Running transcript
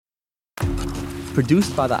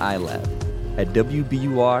Produced by the iLab at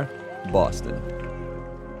WBUR, Boston.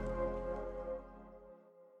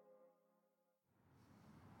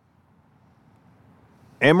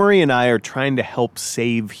 Amory and I are trying to help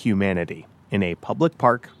save humanity in a public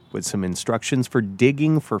park with some instructions for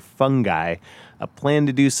digging for fungi, a plan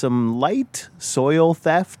to do some light soil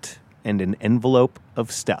theft, and an envelope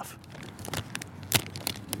of stuff.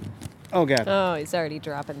 Oh, God. Oh, he's already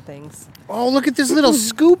dropping things. Oh, look at this little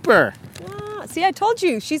scooper. Ah, see, I told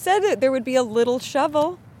you. She said that there would be a little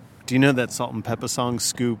shovel. Do you know that Salt and Pepper song?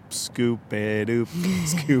 Scoop, scoop, it oop,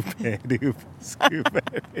 scoop, it oop, scoop,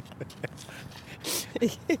 it.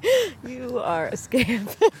 You are a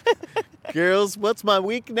scamp. Girls, what's my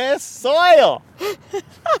weakness? Soil!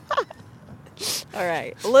 All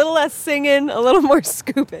right. A little less singing, a little more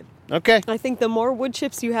scooping. Okay. I think the more wood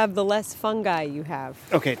chips you have, the less fungi you have.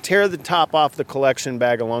 Okay, tear the top off the collection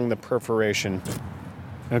bag along the perforation.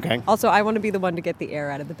 Okay. Also, I want to be the one to get the air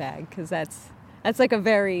out of the bag, because that's like a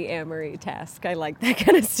very Amory task. I like that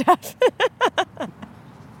kind of stuff.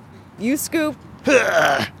 You scoop.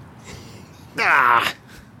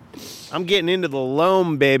 I'm getting into the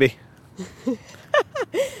loam, baby.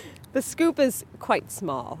 The scoop is quite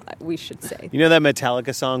small, we should say. You know that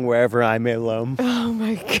Metallica song, Wherever I May Loam? Oh,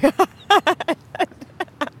 my God.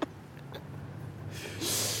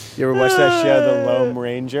 You ever watch that show, The Lone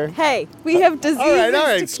Ranger? Hey, we have diseases All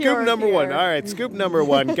right. to cure Scoop number here. one. All right, scoop number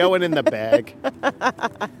one. Going in the bag.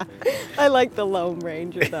 I like the Lone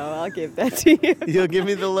Ranger, though. I'll give that to you. You'll give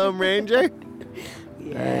me the Lone Ranger?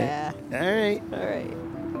 Yeah. All right. All right.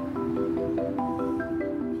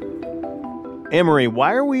 Amory,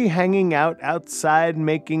 why are we hanging out outside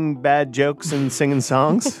making bad jokes and singing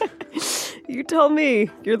songs? You tell me.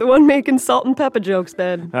 You're the one making salt and pepper jokes,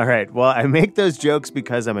 then. All right, well, I make those jokes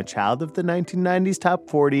because I'm a child of the 1990s Top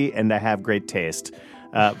 40 and I have great taste.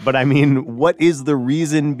 But I mean, what is the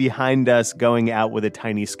reason behind us going out with a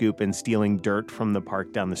tiny scoop and stealing dirt from the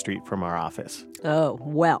park down the street from our office? Oh,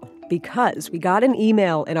 well, because we got an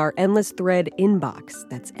email in our Endless Thread inbox.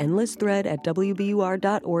 That's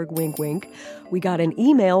endlessthread@wbur.org, wink, wink. We got an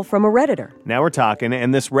email from a Redditor. Now we're talking,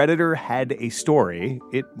 and this Redditor had a story.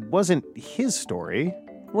 It wasn't his story.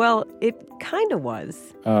 Well, it kind of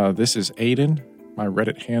was. This is Aiden. My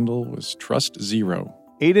Reddit handle was Trust0.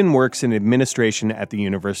 Aiden works in administration at the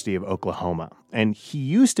University of Oklahoma, and he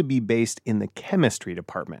used to be based in the chemistry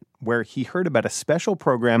department, where he heard about a special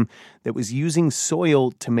program that was using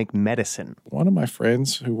soil to make medicine. One of my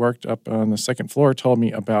friends who worked up on the second floor told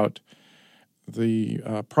me about the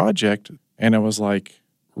project, and I was like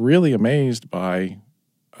really amazed by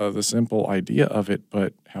the simple idea of it,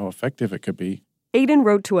 but how effective it could be. Aiden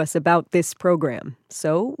wrote to us about this program,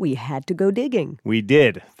 so we had to go digging. We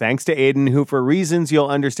did, thanks to Aiden, who for reasons you'll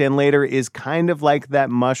understand later is kind of like that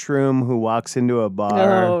mushroom who walks into a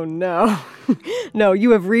bar. Oh, no. No,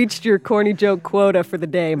 you have reached your corny joke quota for the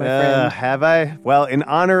day, my friend. Have I? Well, in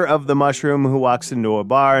honor of the mushroom who walks into a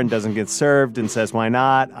bar and doesn't get served and says, why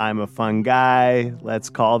not? I'm a fun guy. Let's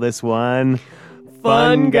call this one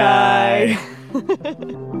Fun Guy.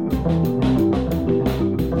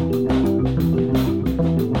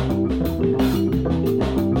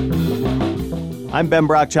 I'm Ben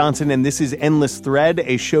Brock Johnson, and this is Endless Thread,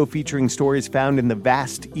 a show featuring stories found in the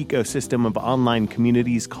vast ecosystem of online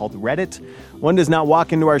communities called Reddit. One does not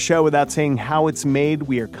walk into our show without saying how it's made.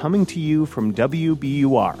 We are coming to you from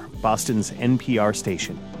WBUR, Boston's NPR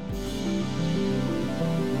station.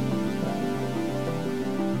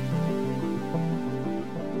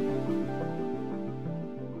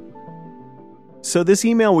 So this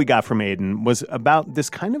email we got from Aiden was about this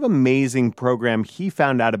kind of amazing program he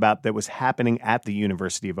found out about that was happening at the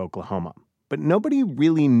University of Oklahoma. But nobody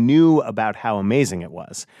really knew about how amazing it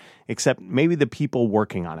was, except maybe the people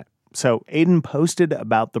working on it. So Aiden posted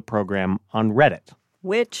about the program on Reddit.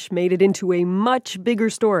 Which made it into a much bigger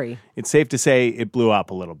story. It's safe to say it blew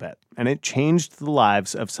up a little bit, and it changed the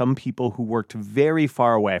lives of some people who worked very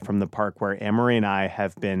far away from the park where Amory and I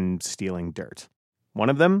have been stealing dirt. One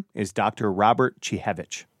of them is Dr. Robert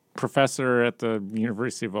Chihevich. Professor at the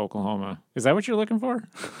University of Oklahoma. Is that what you're looking for?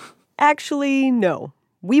 Actually, no.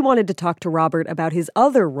 We wanted to talk to Robert about his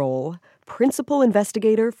other role, principal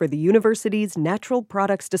investigator for the university's Natural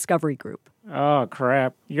Products Discovery Group. Oh,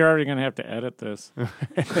 crap. You're already going to have to edit this.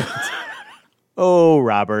 Oh,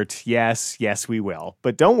 Robert, yes, we will.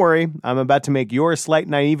 But don't worry, I'm about to make your slight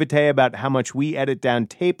naivete about how much we edit down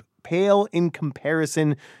tape pale in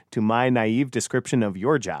comparison to my naive description of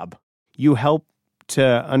your job. You help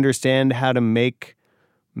to understand how to make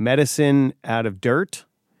medicine out of dirt?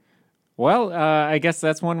 Well, I guess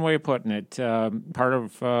that's one way of putting it. Part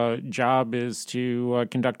of job is to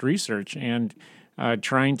conduct research, and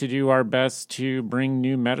trying to do our best to bring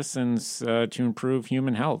new medicines to improve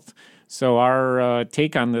human health. So our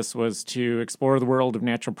take on this was to explore the world of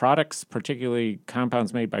natural products, particularly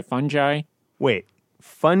compounds made by fungi. Wait,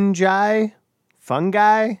 fungi?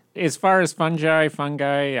 Fungi? As far as fungi,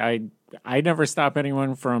 I never stop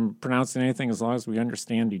anyone from pronouncing anything as long as we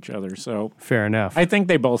understand each other. So Fair enough. I think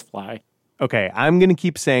they both fly. Okay, I'm going to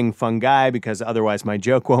keep saying fungi because otherwise my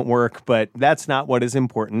joke won't work, but that's not what is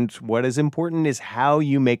important. What is important is how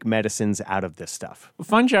you make medicines out of this stuff.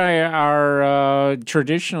 Fungi are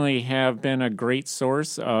traditionally have been a great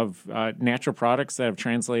source of natural products that have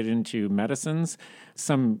translated into medicines.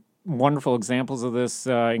 Some wonderful examples of this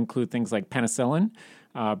include things like penicillin.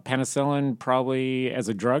 Penicillin probably as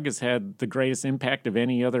a drug has had the greatest impact of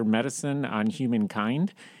any other medicine on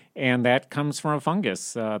humankind. And that comes from a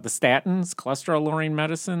fungus. The statins, cholesterol-lowering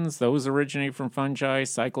medicines, those originate from fungi.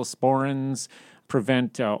 Cyclosporins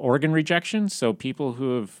prevent organ rejection. So people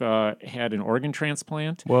who have had an organ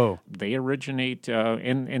transplant, they originate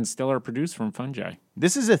and still are produced from fungi.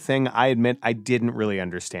 This is a thing I admit I didn't really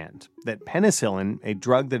understand. That penicillin, a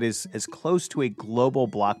drug that is as close to a global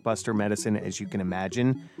blockbuster medicine as you can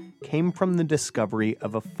imagine, came from the discovery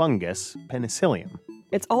of a fungus, Penicillium.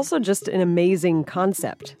 It's also just an amazing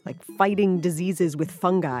concept, like fighting diseases with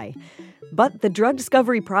fungi. But the drug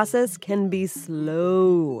discovery process can be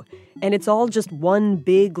slow, and it's all just one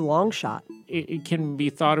big long shot. It can be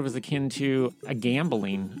thought of as akin to a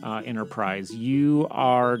gambling enterprise. You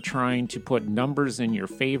are trying to put numbers in your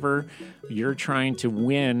favor. You're trying to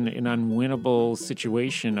win an unwinnable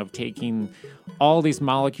situation of taking all these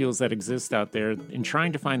molecules that exist out there and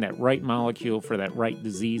trying to find that right molecule for that right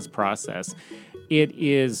disease process. It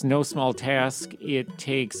is no small task. It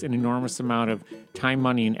takes an enormous amount of time,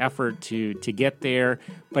 money, and effort to get there.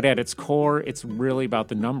 But at its core, it's really about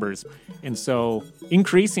the numbers. And so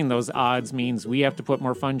increasing those odds means we have to put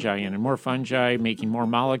more fungi in. And more fungi, making more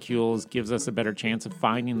molecules, gives us a better chance of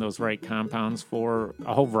finding those right compounds for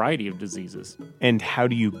a whole variety of diseases. And how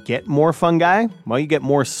do you get more fungi? Well, you get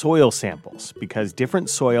more soil samples because different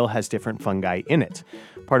soil has different fungi in it.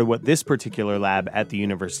 Part of what this particular lab at the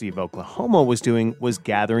University of Oklahoma was doing was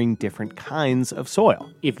gathering different kinds of soil.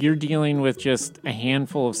 If you're dealing with just a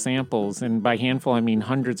handful of samples, and by handful I mean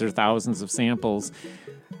hundreds or thousands of samples,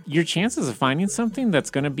 your chances of finding something that's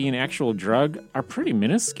going to be an actual drug are pretty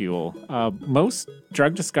minuscule. Most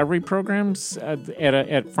drug discovery programs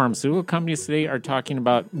at pharmaceutical companies today are talking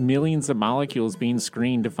about millions of molecules being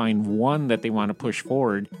screened to find one that they want to push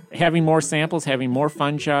forward. Having more samples, having more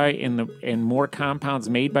fungi, and more compounds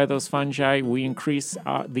made by those fungi, we increase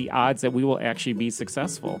the odds that we will actually be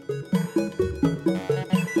successful.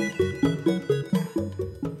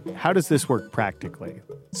 How does this work practically?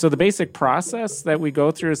 So the basic process that we go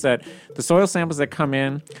through is that the soil samples that come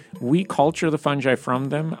in, we culture the fungi from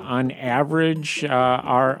them. On average,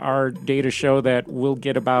 our data show that we'll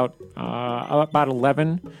get about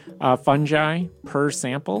 11 fungi per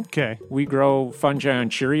sample. Okay. We grow fungi on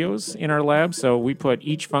Cheerios in our lab, so we put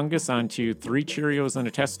each fungus onto 3 Cheerios in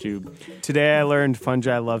a test tube. Today I learned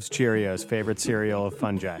fungi loves Cheerios, favorite cereal of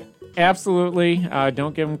fungi. Absolutely.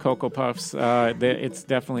 Don't give them Cocoa Puffs. It's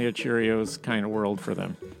definitely a Cheerios kind of world for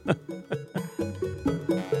them.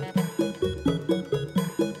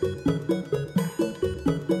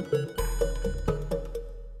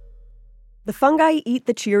 The fungi eat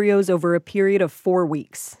the Cheerios over a period of 4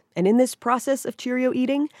 weeks. And in this process of Cheerio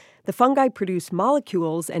eating, the fungi produce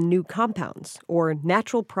molecules and new compounds, or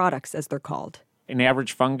natural products as they're called. An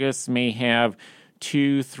average fungus may have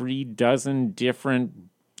 2-3 dozen different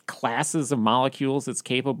classes of molecules it's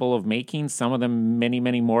capable of making, some of them many,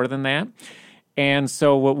 many more than that. And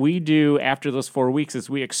so what we do after those 4 weeks is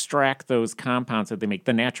we extract those compounds that they make,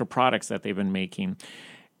 the natural products that they've been making.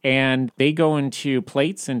 And they go into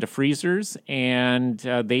plates, into freezers, and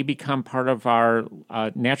they become part of our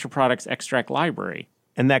natural products extract library.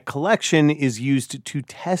 And that collection is used to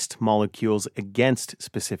test molecules against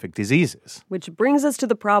specific diseases. Which brings us to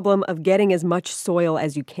the problem of getting as much soil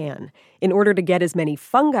as you can, in order to get as many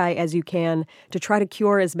fungi as you can, to try to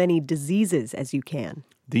cure as many diseases as you can.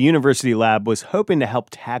 The university lab was hoping to help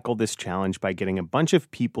tackle this challenge by getting a bunch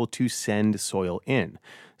of people to send soil in.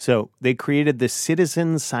 So they created the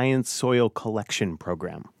Citizen Science Soil Collection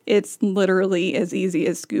Program. It's literally as easy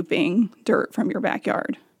as scooping dirt from your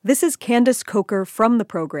backyard. This is Candace Coker from the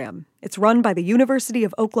program. It's run by the University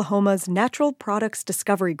of Oklahoma's Natural Products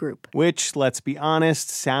Discovery Group. Which, let's be honest,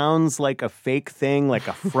 sounds like a fake thing, like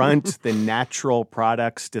a front, the Natural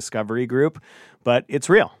Products Discovery Group. But it's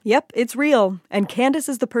real. Yep, it's real. And Candace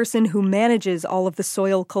is the person who manages all of the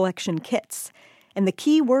soil collection kits. And the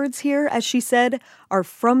key words here, as she said, are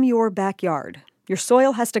from your backyard. Your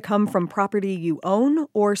soil has to come from property you own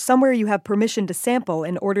or somewhere you have permission to sample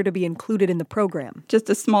in order to be included in the program. Just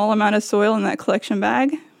a small amount of soil in that collection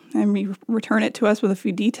bag, and you return it to us with a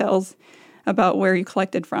few details about where you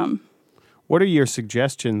collected from. What are your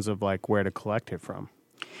suggestions of like where to collect it from?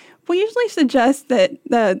 We usually suggest that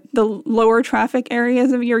the lower traffic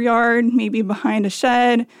areas of your yard, maybe behind a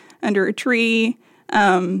shed, under a tree,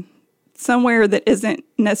 somewhere that isn't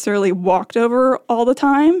necessarily walked over all the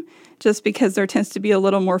time, just because there tends to be a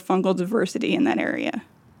little more fungal diversity in that area.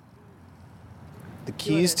 The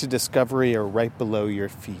keys to discovery are right below your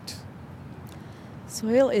feet.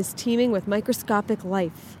 Soil is teeming with microscopic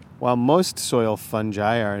life. While most soil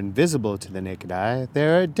fungi are invisible to the naked eye,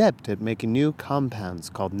 they're adept at making new compounds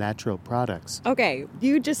called natural products. Okay,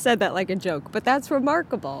 you just said that like a joke, but that's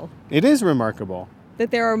remarkable. It is remarkable. That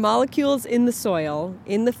there are molecules in the soil,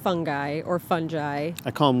 in the fungi or fungi.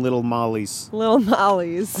 I call them little mollies. Little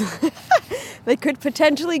mollies. They could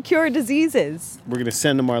potentially cure diseases. We're going to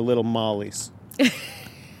send them our little mollies.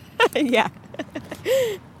 Yeah.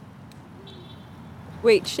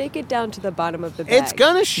 Wait, shake it down to the bottom of the bag. It's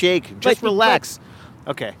going to shake. Just relax.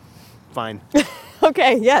 Okay, fine.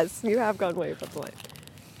 Okay, yes, you have gone way above the line.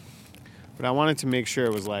 But I wanted to make sure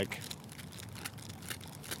it was like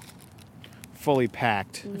fully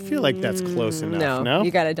packed. I feel like that's close enough. No?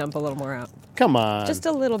 You got to dump a little more out. Come on. Just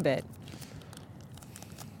a little bit.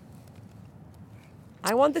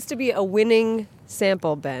 I want this to be a winning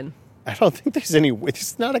sample, Ben. I don't think there's any...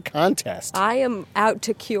 It's not a contest. I am out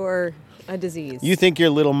to cure a disease. You think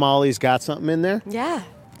your little Molly's got something in there? Yeah.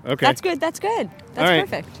 Okay. That's good. That's All right.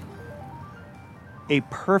 perfect. A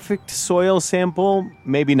perfect soil sample?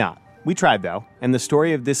 Maybe not. We tried, though, and the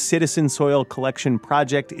story of this citizen soil collection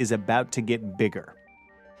project is about to get bigger.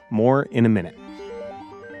 More in a minute.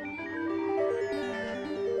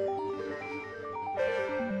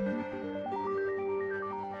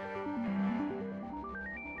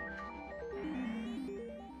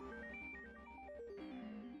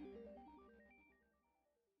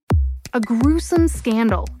 A gruesome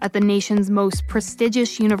scandal at the nation's most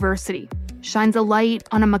prestigious university shines a light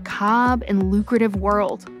on a macabre and lucrative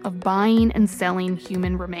world of buying and selling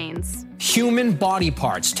human remains. Human body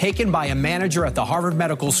parts taken by a manager at the Harvard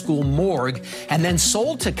Medical School morgue and then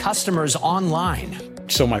sold to customers online.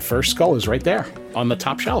 So my first skull is right there on the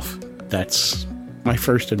top shelf. That's my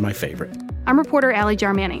first and my favorite. I'm reporter Allie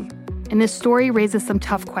Jarmanning, and this story raises some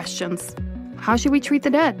tough questions. How should we treat the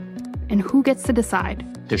dead? And who gets to decide?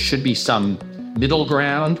 There should be some middle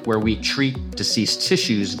ground where we treat deceased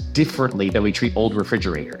tissues differently than we treat old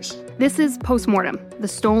refrigerators. This is Postmortem, the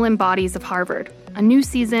Stolen Bodies of Harvard, a new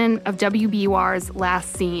season of WBUR's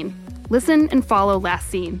Last Scene. Listen and follow Last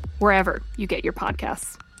Scene wherever you get your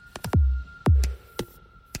podcasts.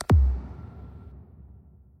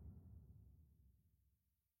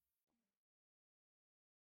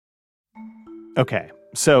 Okay,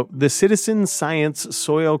 so the Citizen Science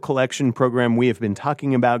Soil Collection Program we have been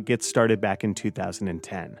talking about gets started back in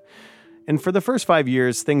 2010. And for the first 5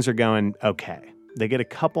 years, things are going okay. They get a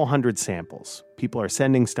couple hundred samples. People are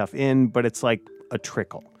sending stuff in, but it's like a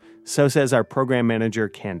trickle. So says our program manager,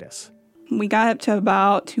 Candace. We got up to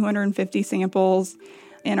about 250 samples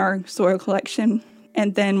in our soil collection.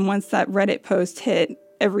 And then once that Reddit post hit,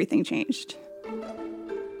 everything changed.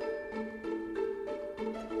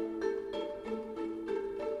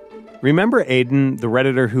 Remember Aiden, the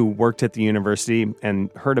Redditor who worked at the university and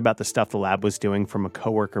heard about the stuff the lab was doing from a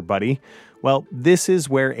coworker buddy? Well, this is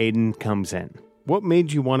where Aiden comes in. What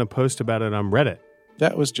made you want to post about it on Reddit?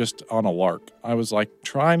 That was just on a lark. I was like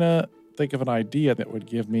trying to think of an idea that would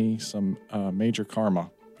give me some major karma,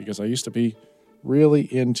 because I used to be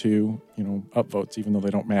really into, upvotes, even though they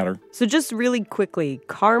don't matter. So just really quickly,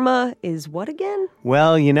 karma is what again?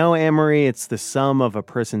 Well, Anne-Marie, it's the sum of a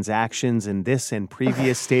person's actions in this and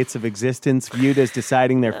previous states of existence viewed as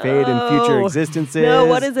deciding their fate in future existences. No,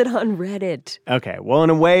 what is it on Reddit? Okay, well, in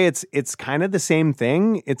a way, it's kind of the same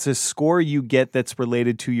thing. It's a score you get that's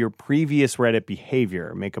related to your previous Reddit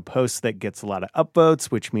behavior. Make a post that gets a lot of upvotes,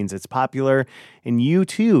 which means it's popular, and you,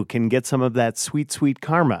 too, can get some of that sweet, sweet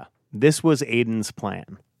karma. This was Aiden's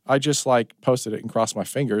plan. I just posted it and crossed my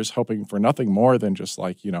fingers, hoping for nothing more than just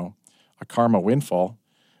a karma windfall.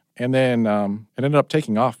 And then it ended up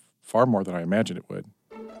taking off far more than I imagined it would.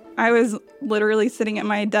 I was literally sitting at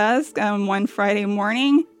my desk one Friday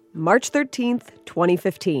morning. March 13th,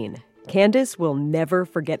 2015. Candace will never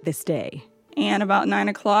forget this day. And about 9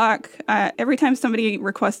 o'clock, every time somebody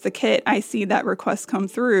requests the kit, I see that request come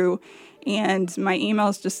through. And my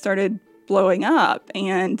emails just started blowing up.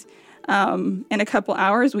 And in a couple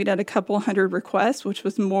hours, we'd had a couple hundred requests, which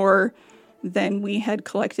was more than we had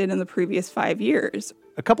collected in the previous 5 years.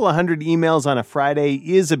 A couple of hundred emails on a Friday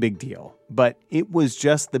is a big deal, but it was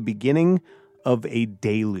just the beginning of a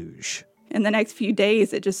deluge. In the next few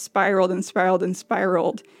days, it just spiraled and spiraled and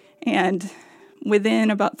spiraled. And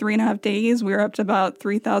within about 3.5 days, we were up to about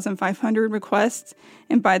 3,500 requests.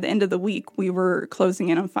 And by the end of the week, we were closing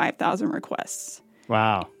in on 5,000 requests.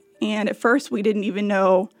 Wow. And at first, we didn't even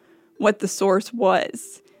know what the source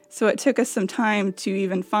was. So it took us some time to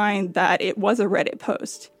even find that it was a Reddit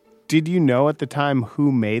post. Did you know at the time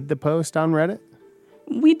who made the post on Reddit?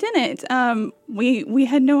 We didn't. We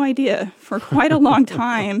had no idea for quite a long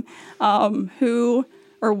time who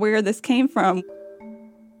or where this came from.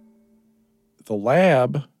 The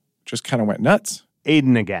lab just kind of went nuts.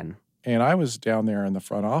 Aiden again. And I was down there in the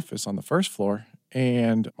front office on the first floor,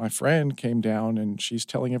 and my friend came down and she's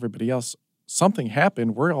telling everybody else, something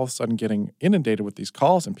happened. We're all of a sudden getting inundated with these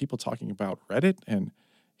calls and people talking about Reddit and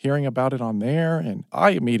hearing about it on there. And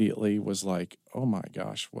I immediately was like, oh my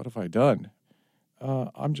gosh, what have I done?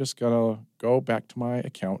 I'm just going to go back to my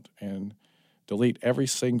account and delete every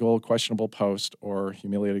single questionable post or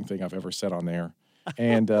humiliating thing I've ever said on there.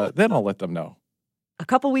 And then I'll let them know. A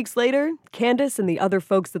couple weeks later, Candace and the other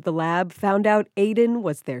folks at the lab found out Aiden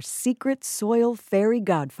was their secret soil fairy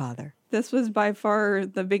godfather. This was by far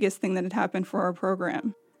the biggest thing that had happened for our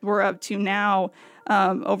program. We're up to now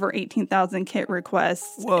over 18,000 kit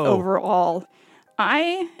requests overall.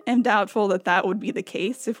 I am doubtful that that would be the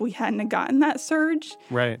case if we hadn't gotten that surge.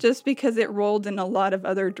 Right. Just because it rolled in a lot of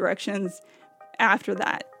other directions after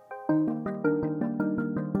that.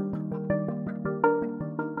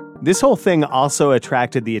 This whole thing also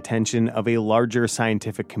attracted the attention of a larger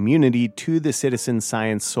scientific community to the Citizen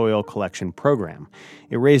Science Soil Collection Program.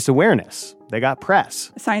 It raised awareness. They got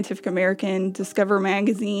press. Scientific American, Discover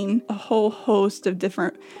Magazine, a whole host of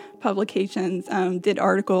different publications did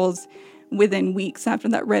articles within weeks after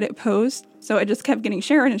that Reddit post. So it just kept getting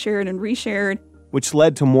shared and shared and reshared. Which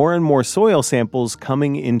led to more and more soil samples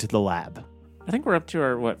coming into the lab. I think we're up to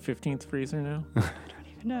our, 15th freezer now?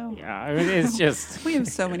 No. Yeah, I mean, it's just... We have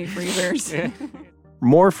so many freezers.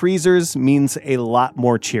 More freezers means a lot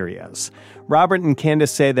more Cheerios. Robert and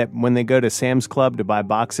Candace say that when they go to Sam's Club to buy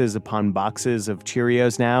boxes upon boxes of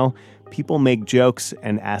Cheerios now, people make jokes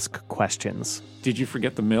and ask questions. Did you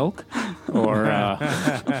forget the milk? Or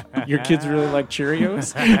your kids really like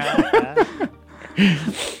Cheerios?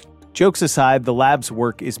 Jokes aside, the lab's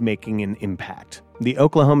work is making an impact. The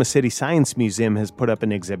Oklahoma City Science Museum has put up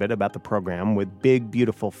an exhibit about the program with big,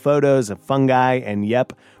 beautiful photos of fungi and,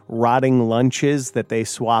 rotting lunches that they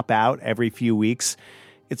swap out every few weeks.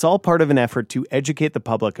 It's all part of an effort to educate the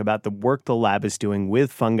public about the work the lab is doing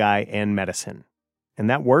with fungi and medicine. And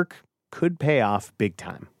that work could pay off big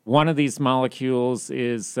time. One of these molecules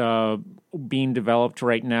is being developed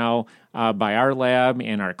right now by our lab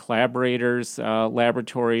and our collaborators'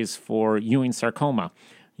 laboratories for Ewing sarcoma.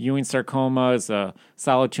 Ewing sarcoma is a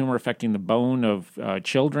solid tumor affecting the bone of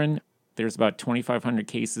children. There's about 2,500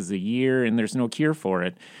 cases a year, and there's no cure for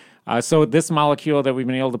it. So this molecule that we've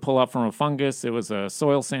been able to pull out from a fungus, it was a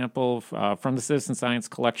soil sample from the Citizen Science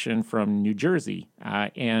Collection from New Jersey.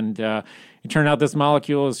 And it turned out this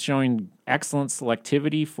molecule is showing excellent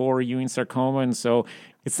selectivity for Ewing sarcoma. And so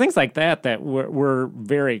it's things like that we're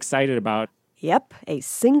very excited about. Yep, a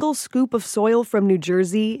single scoop of soil from New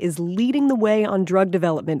Jersey is leading the way on drug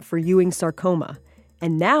development for Ewing sarcoma.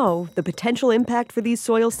 And now the potential impact for these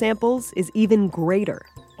soil samples is even greater.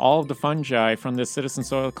 All of the fungi from the Citizen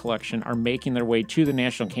Soil Collection are making their way to the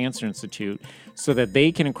National Cancer Institute so that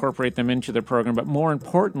they can incorporate them into their program. But more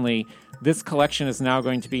importantly, this collection is now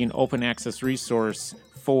going to be an open access resource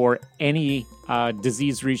for any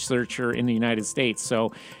disease researcher in the United States.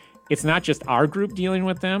 So it's not just our group dealing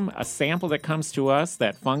with them. A sample that comes to us,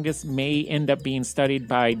 that fungus, may end up being studied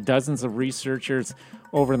by dozens of researchers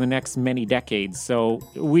over the next many decades. So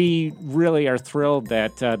we really are thrilled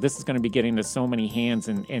that this is going to be getting to so many hands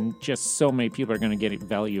and just so many people are going to get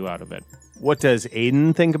value out of it. What does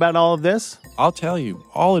Aiden think about all of this? I'll tell you,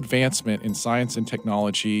 all advancement in science and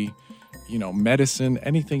technology, medicine,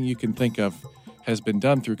 anything you can think of has been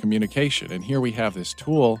done through communication. And here we have this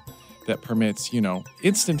tool that permits,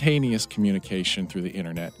 instantaneous communication through the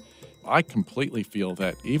internet. I completely feel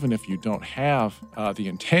that even if you don't have the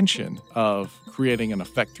intention of creating an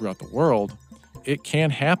effect throughout the world, it can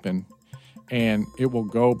happen, and it will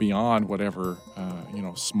go beyond whatever,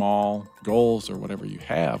 small goals or whatever you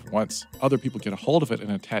have once other people get a hold of it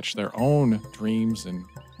and attach their own dreams and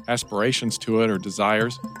aspirations to it or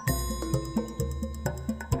desires.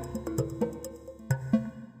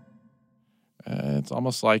 It's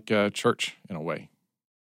almost like church in a way.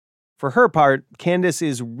 For her part, Candace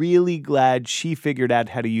is really glad she figured out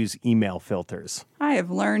how to use email filters. I have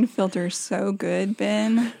learned filters so good,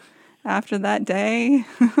 Ben, after that day.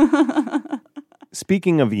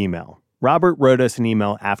 Speaking of email, Robert wrote us an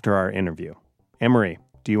email after our interview. Anne-Marie,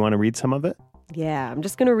 do you want to read some of it? Yeah, I'm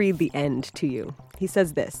just going to read the end to you. He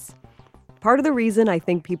says this: "Part of the reason I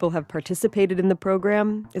think people have participated in the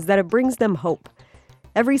program is that it brings them hope.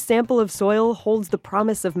 Every sample of soil holds the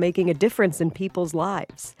promise of making a difference in people's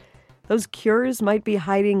lives. Those cures might be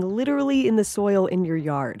hiding literally in the soil in your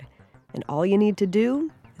yard, and all you need to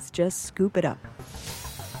do is just scoop it up."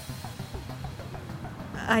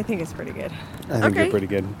 I think it's pretty good. I think you're pretty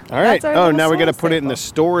good. All right. Oh, now we got to put it in the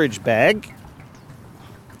storage bag.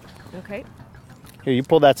 Okay. Here, you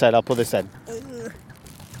pull that side. I'll pull this side.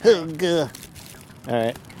 All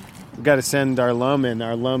right. We got to send our lum in.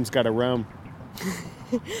 Our lum's got to roam.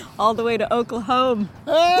 All the way to Oklahoma.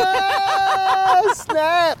 Ah,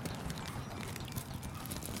 snap!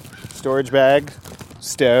 Storage bag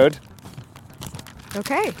stowed.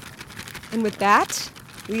 Okay. And with that,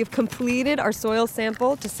 we have completed our soil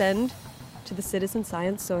sample to send to the Citizen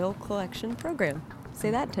Science Soil Collection Program. Say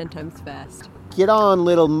that 10 times fast. Get on,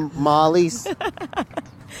 little mollies.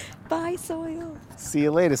 Bye, soil. See you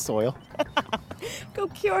later, soil. Go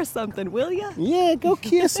cure something, will ya? Yeah, go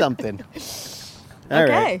cure something. All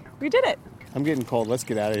right. We did it. I'm getting cold. Let's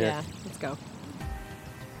get out of here. Yeah, let's go.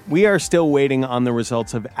 We are still waiting on the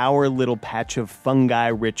results of our little patch of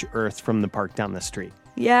fungi-rich earth from the park down the street.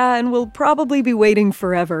 Yeah, and we'll probably be waiting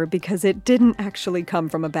forever because it didn't actually come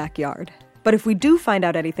from a backyard. But if we do find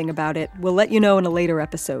out anything about it, we'll let you know in a later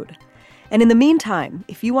episode. And in the meantime,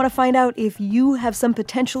 if you want to find out if you have some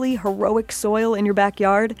potentially heroic soil in your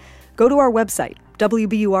backyard, go to our website,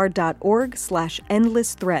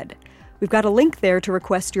 wbur.org/endlessthread. We've got a link there to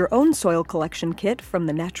request your own soil collection kit from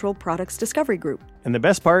the Natural Products Discovery Group. And the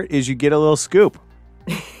best part is you get a little scoop.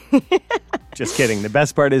 Just kidding. The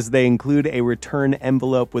best part is they include a return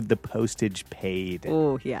envelope with the postage paid.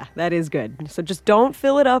 Oh, yeah, that is good. So just don't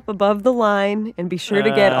fill it up above the line and be sure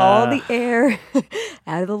to get all the air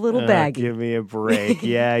out of the little baggie. Give me a break.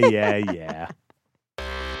 Yeah.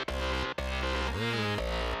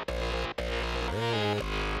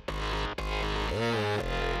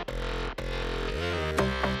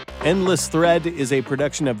 Endless Thread is a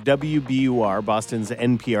production of WBUR, Boston's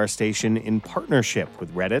NPR station, in partnership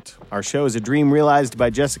with Reddit. Our show is a dream realized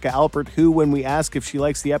by Jessica Alpert, who, when we ask if she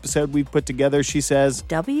likes the episode we've put together, she says,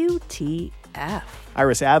 WTF.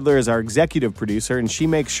 Iris Adler is our executive producer, and she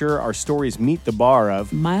makes sure our stories meet the bar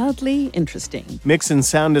of mildly interesting. Mix and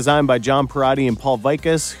sound design by John Perotti and Paul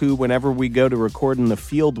Vikas, who, whenever we go to record in the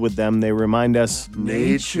field with them, they remind us,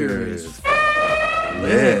 nature is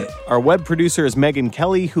lit. Our web producer is Megan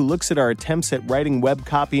Kelly, who looks at our attempts at writing web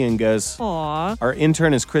copy and goes, Aww. Our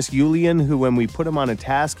intern is Chris Yulian, who, when we put him on a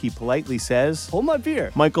task, he politely says, hold my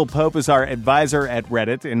beer. Michael Pope is our advisor at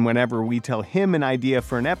Reddit, and whenever we tell him an idea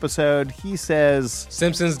for an episode, he says,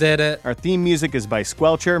 Simpsons did it. Our theme music is by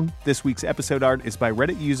Squelcher. This week's episode art is by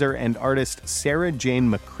Reddit user and artist Sarah Jane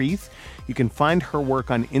McCreath. You can find her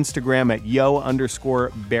work on Instagram at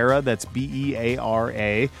yo_Bera, that's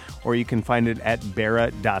Beara, or you can find it at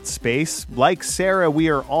Bera.space. Like Sarah, we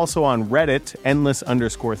are also on Reddit.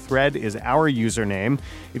 Endless_thread is our username.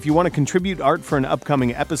 If you want to contribute art for an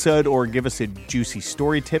upcoming episode or give us a juicy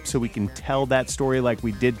story tip so we can tell that story like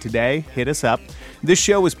we did today, hit us up. This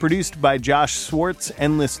show was produced by Josh Swartz,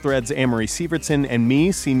 Endless Thread's Anne-Marie Sievertson, and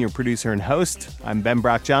me, senior producer and host. I'm Ben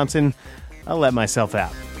Brock Johnson. I'll let myself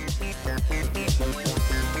out.